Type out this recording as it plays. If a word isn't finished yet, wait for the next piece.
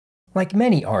Like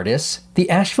many artists, the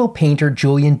Asheville painter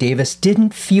Julyan Davis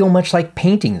didn't feel much like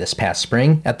painting this past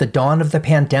spring at the dawn of the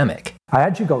pandemic. I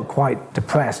actually got quite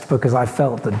depressed because I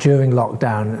felt that during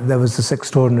lockdown there was this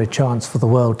extraordinary chance for the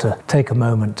world to take a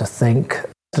moment to think,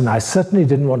 and I certainly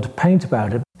didn't want to paint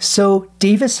about it. So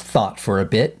Davis thought for a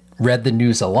bit, read the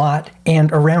news a lot,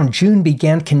 and around June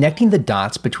began connecting the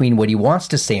dots between what he wants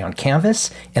to say on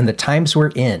canvas and the times we're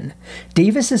in.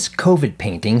 Davis's COVID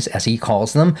paintings, as he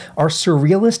calls them, are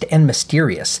surrealist and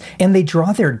mysterious, and they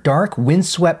draw their dark,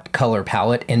 windswept color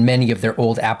palette in many of their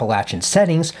old Appalachian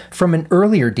settings from an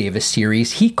earlier Davis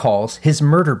series he calls his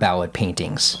murder ballad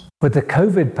paintings. With the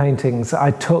COVID paintings, I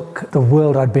took the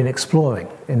world I'd been exploring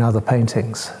in other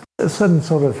paintings. A certain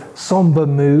sort of somber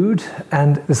mood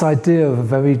and this idea of a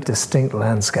very distinct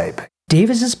landscape.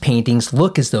 Davis's paintings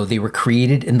look as though they were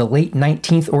created in the late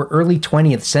 19th or early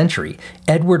 20th century.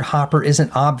 Edward Hopper is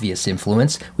an obvious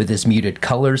influence, with his muted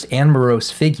colors and morose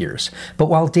figures. But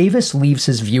while Davis leaves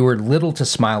his viewer little to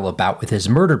smile about with his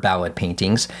murder ballad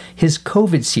paintings, his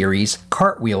COVID series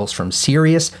cartwheels from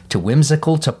serious to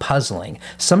whimsical to puzzling,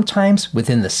 sometimes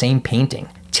within the same painting.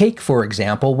 Take, for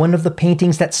example, one of the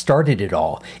paintings that started it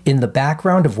all. In the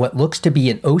background of what looks to be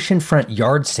an oceanfront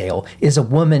yard sale is a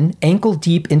woman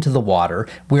ankle-deep into the water,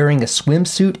 wearing a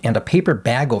swimsuit and a paper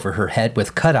bag over her head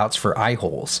with cutouts for eye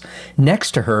holes.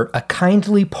 Next to her, a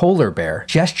kindly polar bear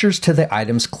gestures to the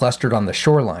items clustered on the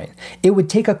shoreline. It would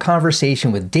take a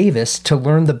conversation with Davis to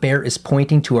learn the bear is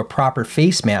pointing to a proper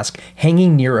face mask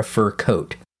hanging near a fur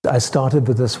coat. I started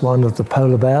with this one of the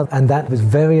polar bear, and that was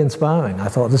very inspiring. I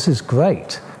thought, this is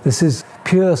great. This is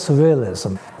pure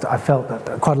surrealism. I felt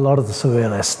that quite a lot of the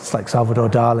surrealists, like Salvador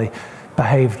Dali,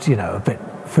 behaved, a bit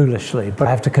foolishly, but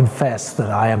I have to confess that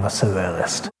I am a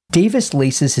surrealist. Davis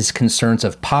laces his concerns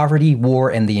of poverty, war,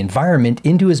 and the environment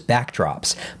into his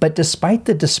backdrops, but despite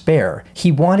the despair,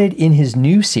 he wanted in his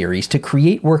new series to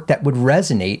create work that would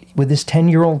resonate with his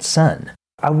 10-year-old son.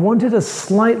 I wanted a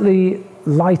slightly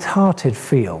light-hearted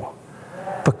feel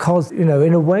because, in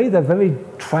a way, they're very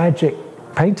tragic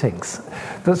paintings.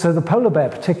 So the polar bear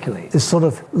particularly is sort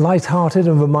of light-hearted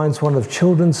and reminds one of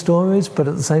children's stories, but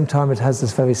at the same time it has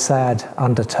this very sad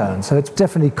undertone. So it's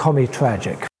definitely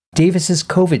comic-tragic. Davis's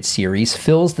COVID series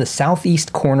fills the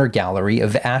southeast corner gallery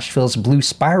of Asheville's Blue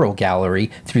Spiral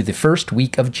Gallery through the first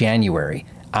week of January.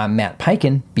 I'm Matt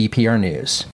Peiken, BPR News.